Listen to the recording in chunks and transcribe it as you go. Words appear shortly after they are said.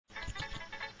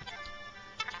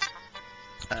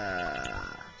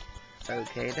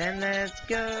Okay then, let's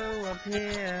go up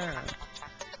here.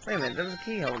 Wait a minute, there was a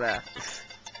keyhole there.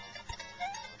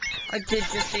 I did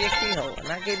just see a keyhole, and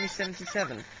that gave me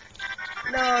 77.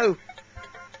 No!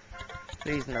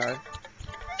 Please no.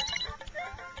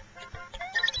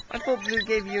 I thought blue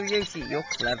gave you a Yoshi. You're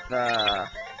clever.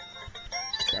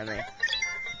 Damn it.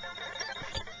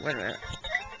 Wait a minute.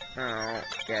 Oh,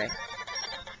 okay.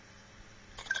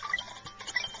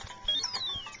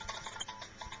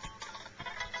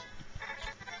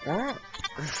 What?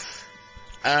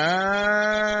 Oh,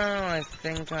 I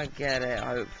think I get it.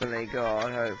 Hopefully,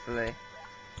 God, hopefully.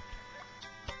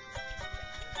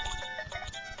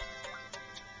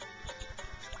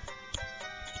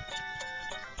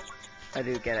 I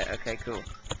do get it. Okay, cool.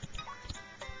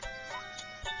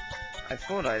 I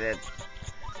thought I did.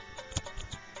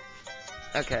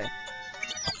 Okay.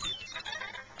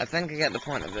 I think I get the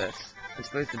point of this. I'm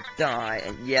supposed to die,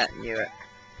 and yeah, knew it.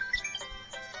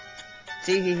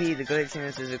 Tee-hee-hee, the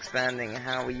glitchiness is expanding.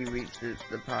 How will you reach the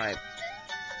pipe?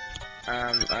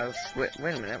 I'll wait a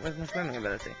minute, where's my swimming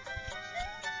ability?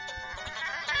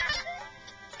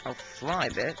 I'll fly,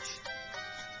 bitch.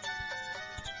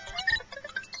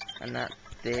 And that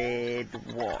did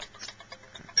what?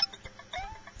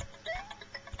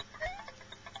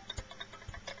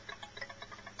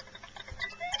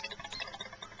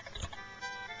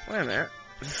 Wait a minute.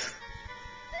 It's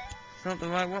not the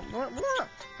right one. What?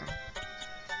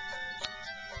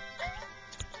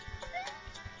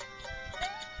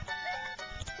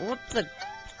 What the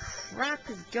crap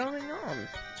is going on?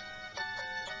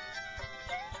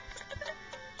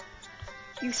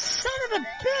 You son of a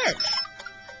bitch!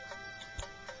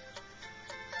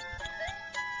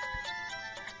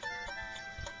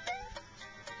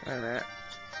 Wait a minute.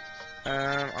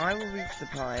 I will reach the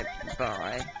pipe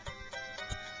by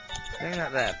doing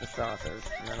that there for starters,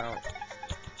 and then I'll...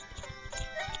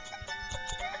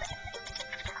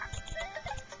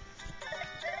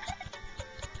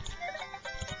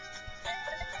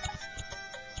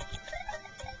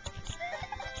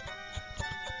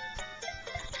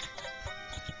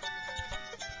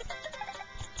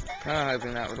 Kinda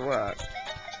hoping that would work.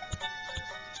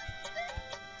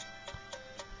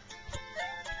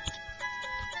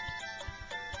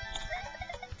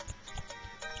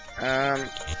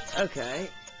 Okay.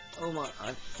 Oh my,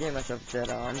 I gave myself a dead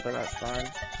arm, but that's fine.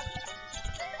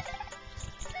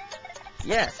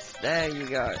 Yes, there you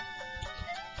go.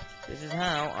 This is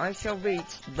how I shall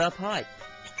reach the pipe.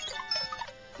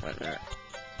 Wait a minute.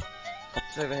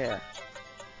 What's over here?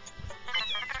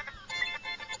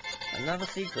 Another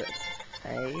secret.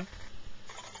 A.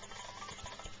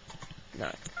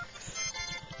 No.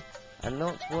 A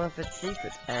not worth it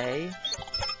secret. A.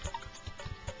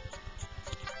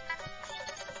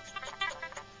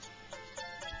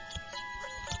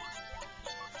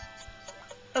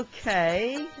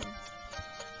 Okay.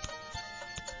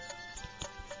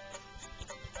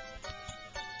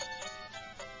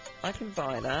 I can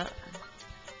buy that.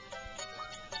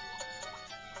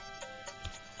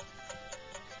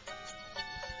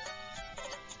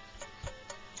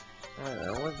 I don't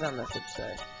know, what does that message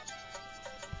say?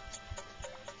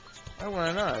 I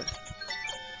wanna know.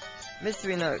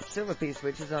 Mystery note, silver P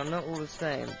switches are not all the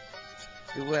same.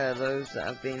 Beware those that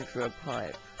have been through a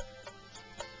pipe.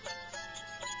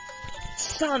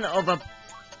 Son of a...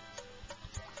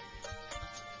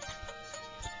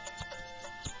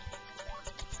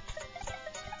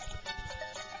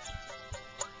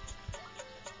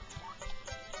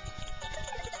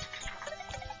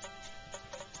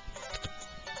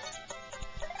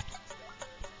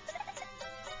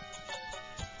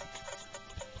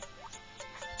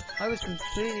 I was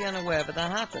completely unaware that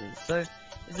that happened, so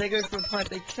as they go through a pipe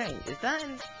they change. Is that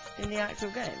in the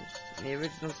actual game? In the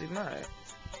original Super Mario?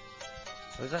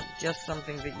 Or is that just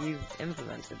something that you've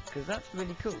implemented? Because that's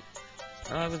really cool.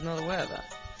 And I was not aware of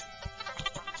that.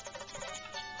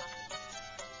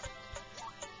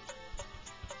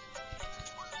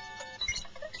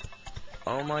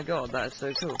 Oh my god, that is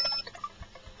so cool.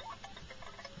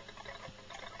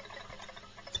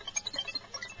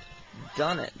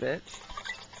 Done it, bitch.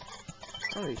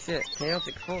 Holy shit,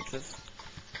 Chaotic Fortress.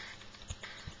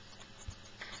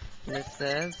 And it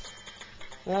says,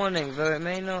 warning, though it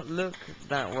may not look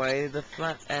that way, the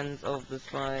flat ends of the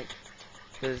spikes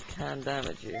can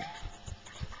damage you.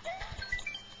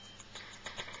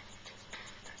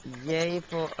 Yay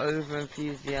for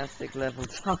over-enthusiastic level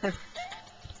time.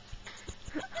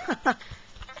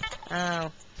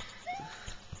 Ow.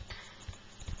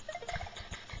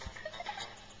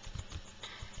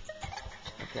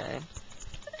 Okay.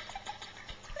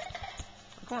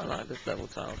 I quite like this level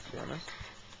tile, to be honest.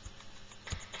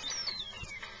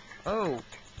 Oh,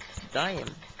 damn.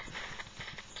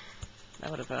 That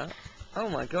would have hurt. Oh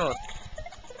my god.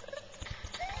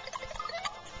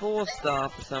 4-star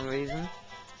for some reason.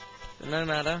 But no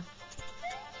matter.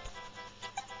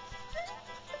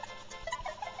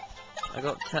 I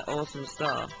got awesome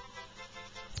star.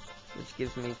 Which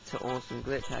gives me to awesome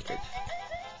glitch package.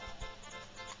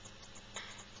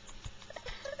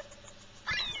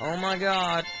 Oh my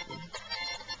god.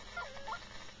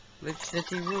 Glitch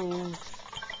City rules.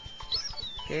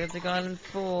 Chaotic Island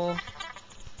 4.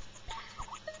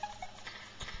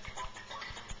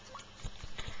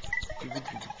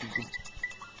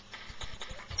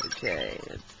 Okay,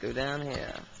 let's go down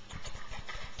here.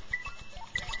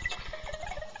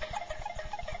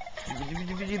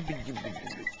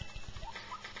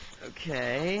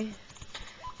 Okay.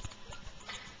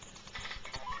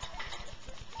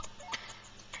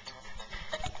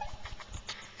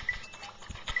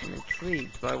 I'm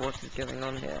intrigued by what is going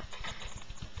on here.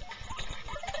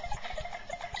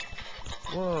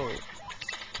 Whoa.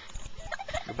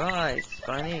 Goodbye,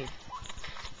 Spiny.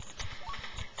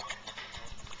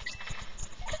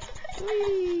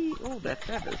 Whee! Oh, they're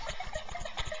feathers.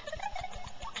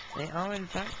 They are in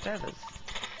fact feathers.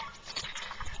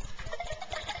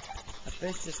 A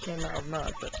fish just came out of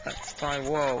mud, but that's fine.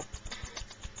 Whoa.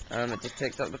 It just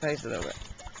picked up the pace a little bit.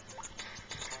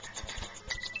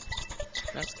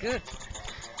 That's good.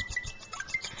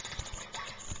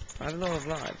 I have a lot of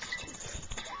lives.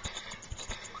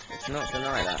 Let's not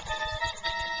deny that.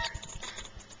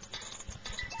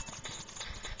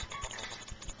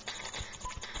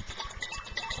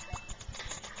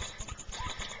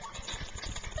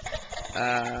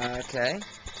 Okay.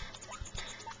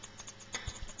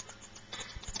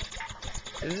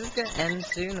 Is this gonna end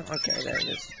soon? Okay, there it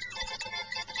is.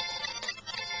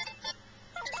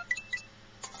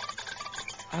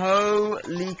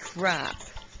 Holy crap.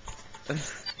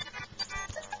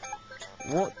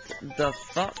 What the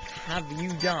fuck have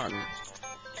you done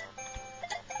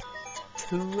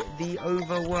to the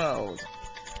overworld?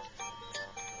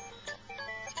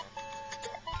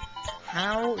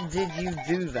 How did you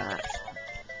do that?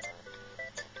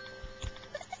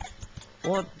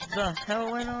 What the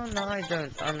hell went on? I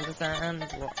don't understand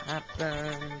what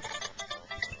happened.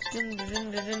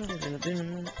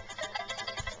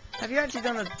 Have you actually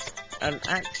done an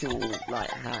actual,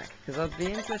 like, hack? Because I'd be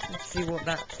interested to see what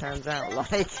that turns out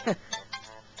like.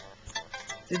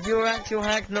 Did your actual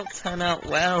hack not turn out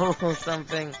well or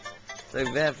something? So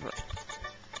therefore,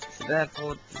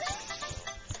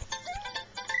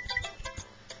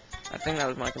 I think that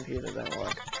was my computer, don't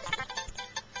worry.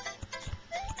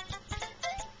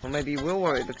 Or maybe you will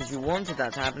worry because you wanted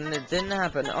that to happen and it didn't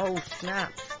happen. Oh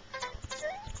snap!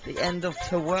 The end of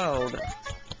the world.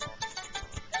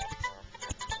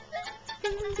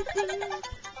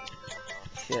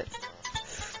 Shit.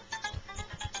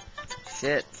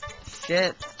 Shit.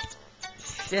 Shit.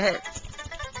 Shit.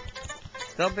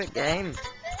 Stop it, game.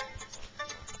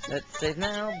 Let's save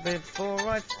now before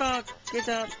I fuck it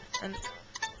up and...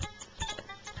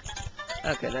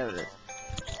 Okay, there it is.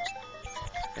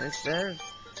 And it says...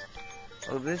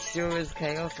 Oh, this sure is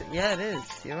chaotic. Yeah, it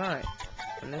is. You're right.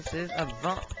 And this is a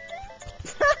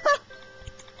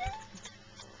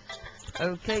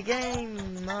Okay,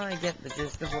 game. I get the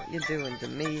gist of what you're doing to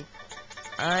me.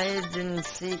 A hidden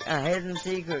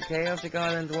secret. Chaotic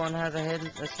Island 1 has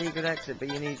a secret exit, but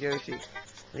you need Yoshi.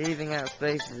 Leaving out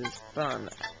spaces is fun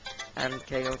and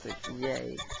chaotic.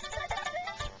 Yay.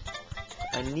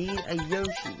 I need a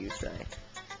Yoshi, you say?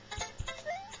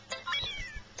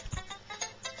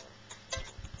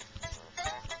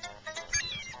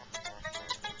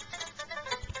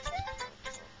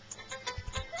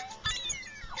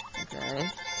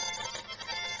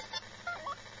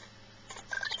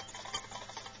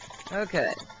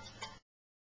 Okay.